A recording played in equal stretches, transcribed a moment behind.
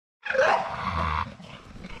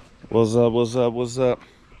What's up, what's up, what's up?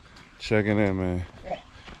 Checking in, man.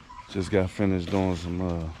 Just got finished doing some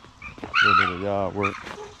little bit of yard work.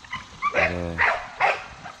 But,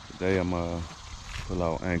 today I'm pull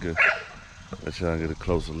out anchor. Let y'all get a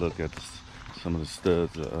closer look at some of the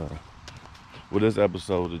studs. Well, this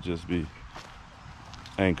episode will just be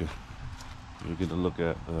anchor. You get to look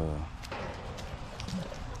at kind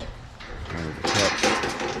of the cups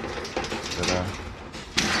that I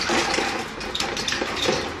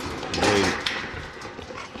created.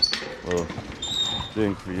 Well,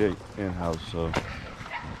 didn't create in-house, so I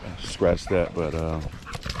scratched that. But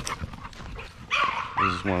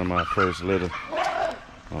this is one of my first litter.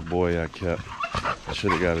 My boy I kept. I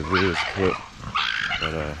should have got his ears clipped,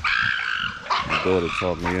 but my daughter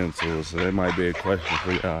talked me into it, so that might be a question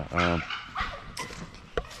for y'all.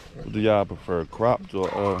 Do y'all prefer cropped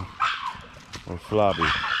or floppy?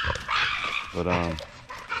 But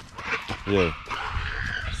yeah.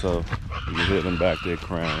 So you can hear them back there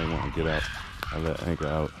crying. They want to get out. I let anchor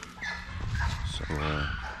out. So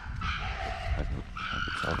I can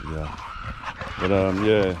talk to y'all. But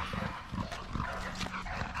yeah.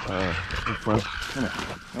 He from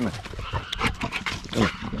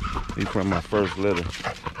He from my first litter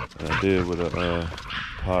that I did with a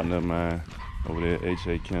partner of mine over there at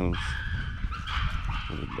H.A. Kennels.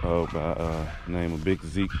 With a dog by name of Big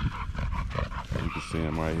Zeke. You can see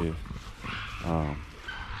him right here.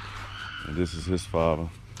 And this is his father.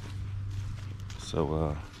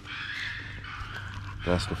 So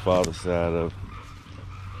that's the father side of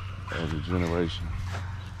the generation.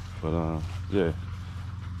 But yeah,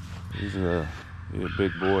 he's a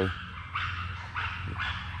big boy.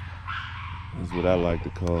 He's what I like to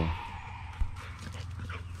call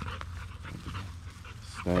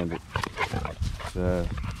standard size.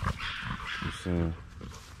 You seeing?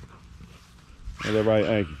 Is that right,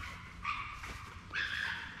 Anky?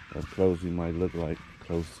 Up close, he might look like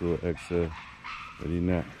close to an XL, but he's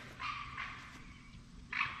not.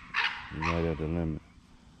 He's right at the limit.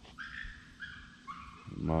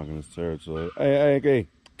 He's marking his territory. Hey, Anky!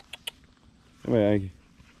 Come here, Anky.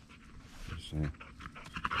 You seeing?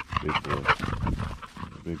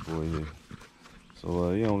 Big boy here.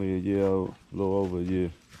 So he only a year old, a little over a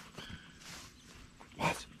year.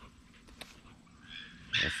 What?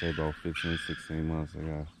 I say about 15, 16 months. I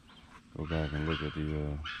gotta go back and look at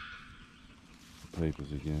the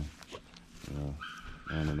papers again. Now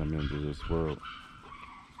that I'm into this world,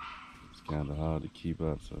 it's kind of hard to keep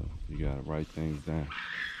up, so you gotta write things down.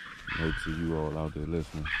 Note to you all out there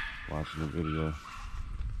listening, watching the video,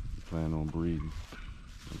 you plan on breeding.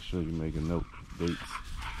 Make sure you make a note, dates,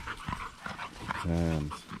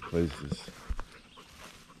 times, places,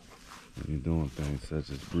 when you're doing things such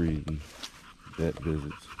as breeding, vet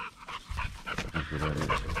visits. That's what that is.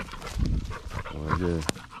 Well, yeah,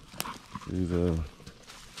 he's old.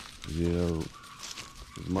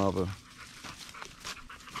 His mother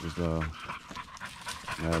is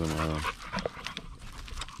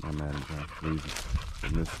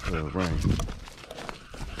Miss Rain,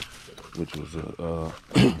 which was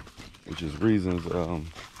which is Reason's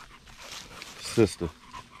sister.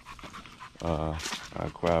 I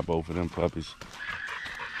acquired both of them puppies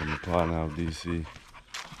from the partner out of DC.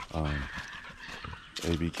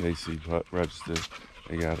 ABKC registered.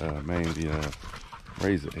 They got mainly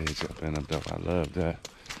razor edge up in them though. I love that.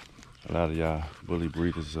 A lot of y'all bully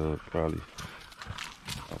breeders are probably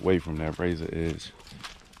away from that razor edge.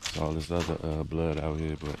 It's all this other blood out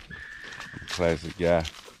here, but I'm a classic guy.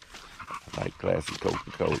 I like classic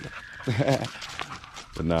Coca-Cola.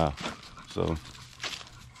 But nah, so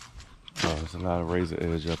there's a lot of razor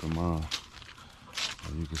edge up in mine.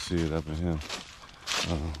 And you can see it up in him.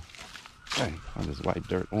 Dang, I just wiped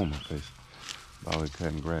dirt on my face. Always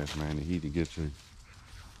cutting grass, man. The heat to get you.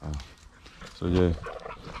 So yeah.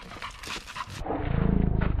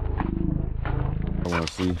 I want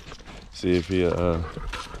to see if he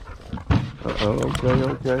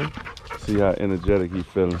okay. See how energetic he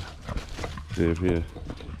feeling. See if he'll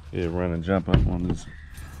run and jump up on this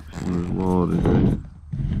wall today.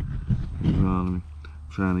 You know what I mean?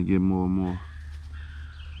 Trying to get more and more.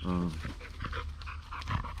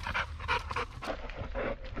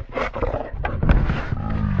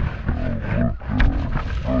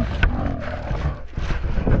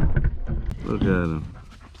 Look at him.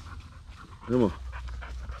 Come on.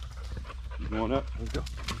 You going up? Let's go.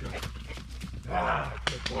 Ah,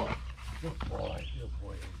 good boy. Good boy. Good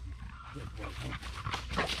boy. Good boy.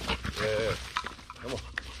 Yeah. Come on.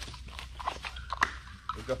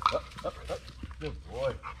 Let's go. Up. Good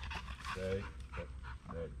boy. Stay. Good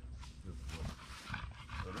boy.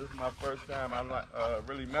 So this is my first time. I'm not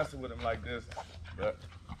really messing with him like this, but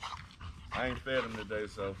I ain't fed him today,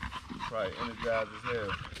 so he's probably energized as hell,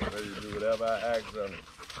 ready to do whatever I ask of him.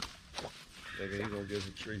 Thinking he's gonna get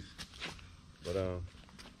some treats. But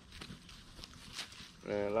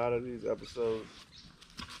man, a lot of these episodes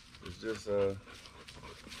is just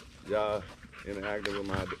y'all interacting with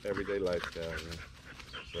my everyday lifestyle, man.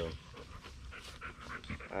 So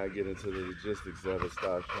I get into the logistics of it,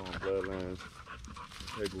 start showing bloodlines,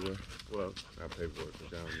 paperwork. Well, not paperwork,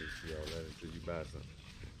 because y'all don't need to see all that until you buy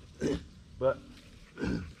something. But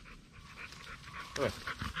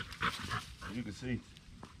you can see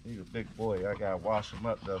he's a big boy. I gotta wash him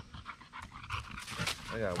up though.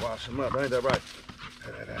 I gotta wash him up, ain't that right?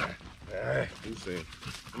 You see him.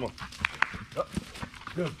 Come on. Oh,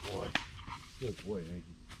 good boy. Good boy,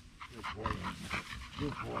 Yankee. Good boy, Yankee.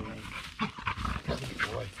 Good boy, Yankee. Good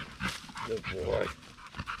boy. Good boy.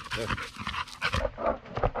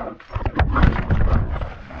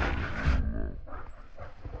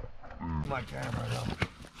 My camera though.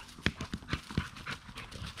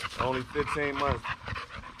 Only 15 months.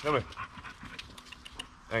 Come here.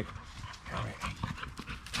 Thank you. Come here.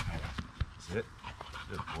 That's it.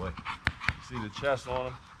 Good boy. See the chest on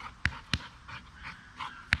him?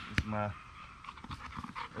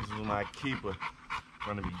 This is my keeper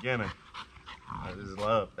from the beginning. I just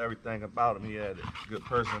loved everything about him. He had a good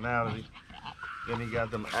personality. Then he got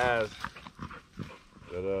them eyes.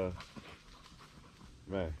 But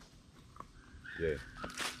man, yeah.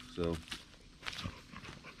 So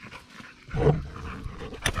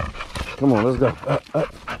come on, let's go. Up.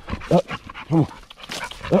 Come on.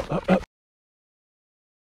 Up.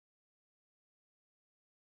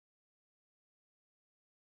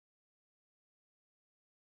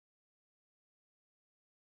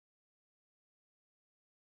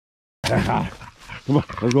 Come on,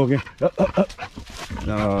 let's go again. Up.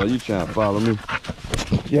 No, you trying to follow me.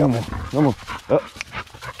 Yeah, come on. Up.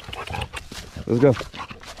 Let's go.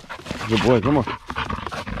 Good boy, come on.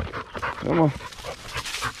 Come on.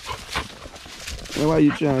 Man, why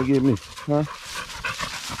you trying to get me? Huh?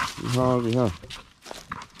 You hungry, huh?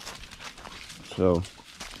 So,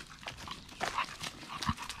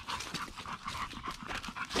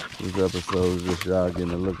 this episode is just y'all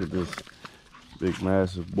getting a look at this big,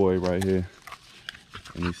 massive boy right here.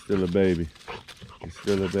 And he's still a baby. He's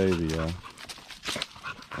still a baby, y'all.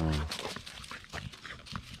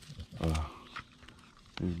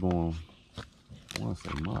 He's born, I want to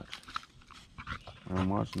say March.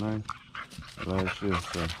 March 9th last year,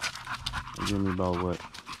 so they give me about what?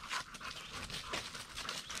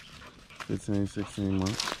 15, 16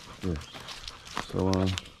 months. Yeah. So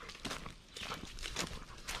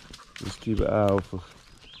just keep an eye out for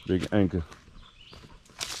Big Anchor,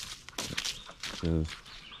 because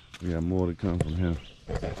we got more to come from him.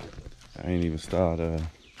 I ain't even started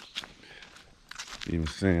even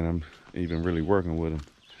saying I'm even really working with him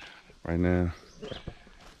right now.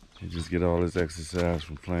 He just get all his exercise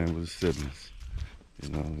from playing with his siblings, you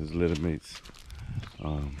know, his litter mates.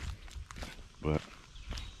 But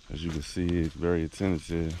as you can see, he's very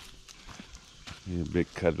attentive. He's a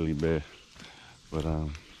big cuddly bear. But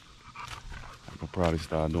I'll probably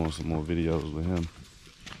start doing some more videos with him.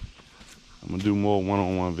 I'm gonna do more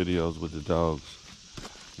one-on-one videos with the dogs,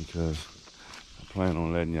 because I plan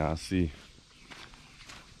on letting y'all see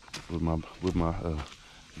what my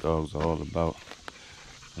dogs are all about,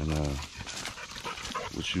 and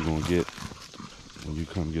what you gonna get when you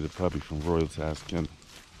come get a puppy from Royal Task Kennel.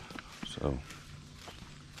 So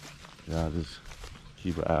y'all just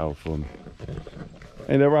keep an eye out for me.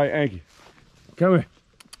 Ain't that right, Anky? Come here.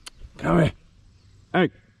 Come here.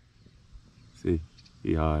 Anky. See,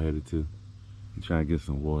 he hard-headed too. He trying to get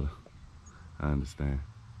some water. I understand.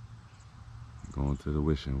 Going to the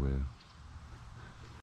wishing well.